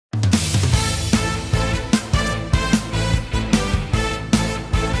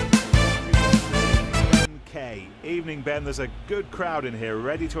evening, Ben. There's a good crowd in here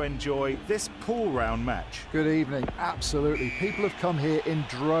ready to enjoy this pool round match. Good evening, absolutely. People have come here in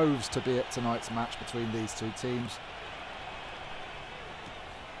droves to be at tonight's match between these two teams.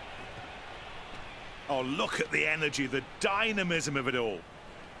 Oh, look at the energy, the dynamism of it all.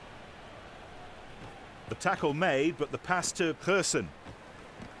 The tackle made, but the pass to Gerson.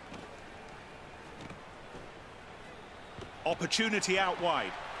 Opportunity out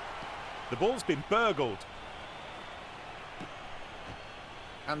wide. The ball's been burgled.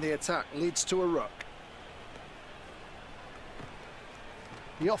 And the attack leads to a ruck.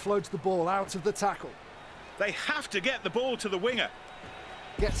 He offloads the ball out of the tackle. They have to get the ball to the winger.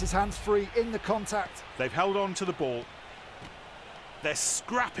 Gets his hands free in the contact. They've held on to the ball. They're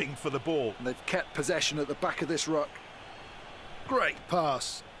scrapping for the ball. And they've kept possession at the back of this ruck. Great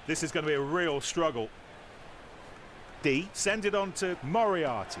pass. This is going to be a real struggle. D send it on to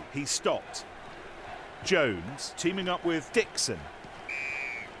Moriarty. He stopped. Jones teaming up with Dixon.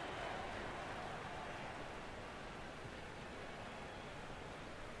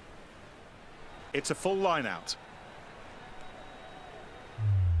 It's a full line out.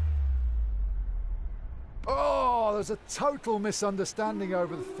 Oh, there's a total misunderstanding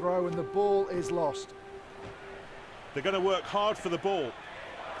over the throw and the ball is lost. They're going to work hard for the ball.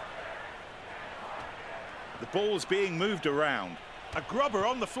 The ball's being moved around. A grubber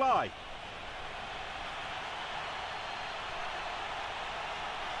on the fly.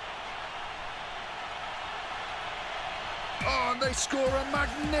 Oh, and they score a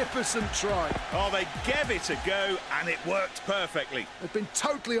magnificent try. Oh, they gave it a go and it worked perfectly. They've been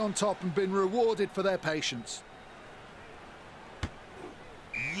totally on top and been rewarded for their patience.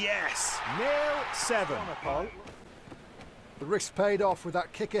 Yes! 0-7. The risk paid off with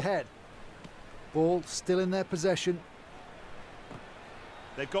that kick ahead. Ball still in their possession.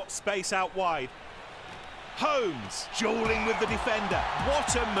 They've got space out wide. Holmes dueling with the defender.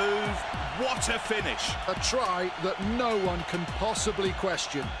 What a move, what a finish. A try that no one can possibly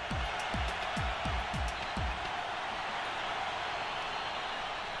question.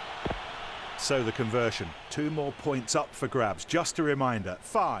 So the conversion, 2 more points up for grabs. Just a reminder,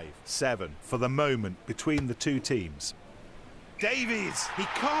 5-7 for the moment between the two teams. Davies, he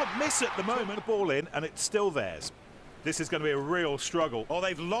can't miss at the moment. The ball in and it's still theirs. This is going to be a real struggle. Oh,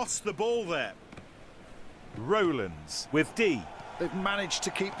 they've lost the ball there. Rowlands with D. They've managed to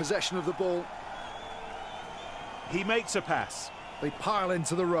keep possession of the ball. He makes a pass. They pile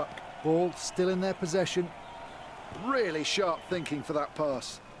into the ruck. Ball still in their possession. Really sharp thinking for that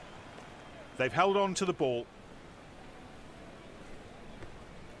pass. They've held on to the ball.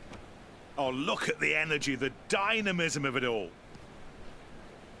 Oh, look at the energy, the dynamism of it all.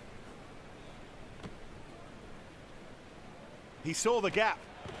 He saw the gap.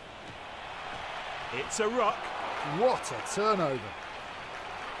 It's a ruck. What a turnover.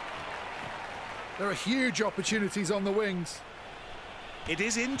 There are huge opportunities on the wings. It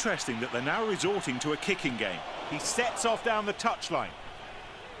is interesting that they're now resorting to a kicking game. He sets off down the touchline.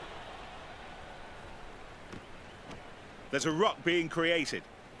 There's a ruck being created.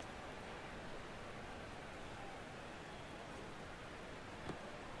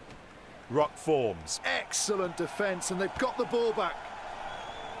 Ruck forms. Excellent defence, and they've got the ball back.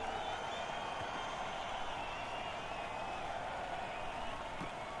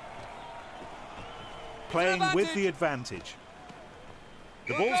 Playing with the advantage.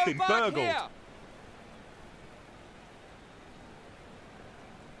 The ball's been burgled.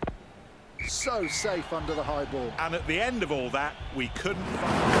 So safe under the high ball. And at the end of all that, we couldn't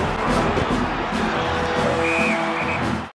find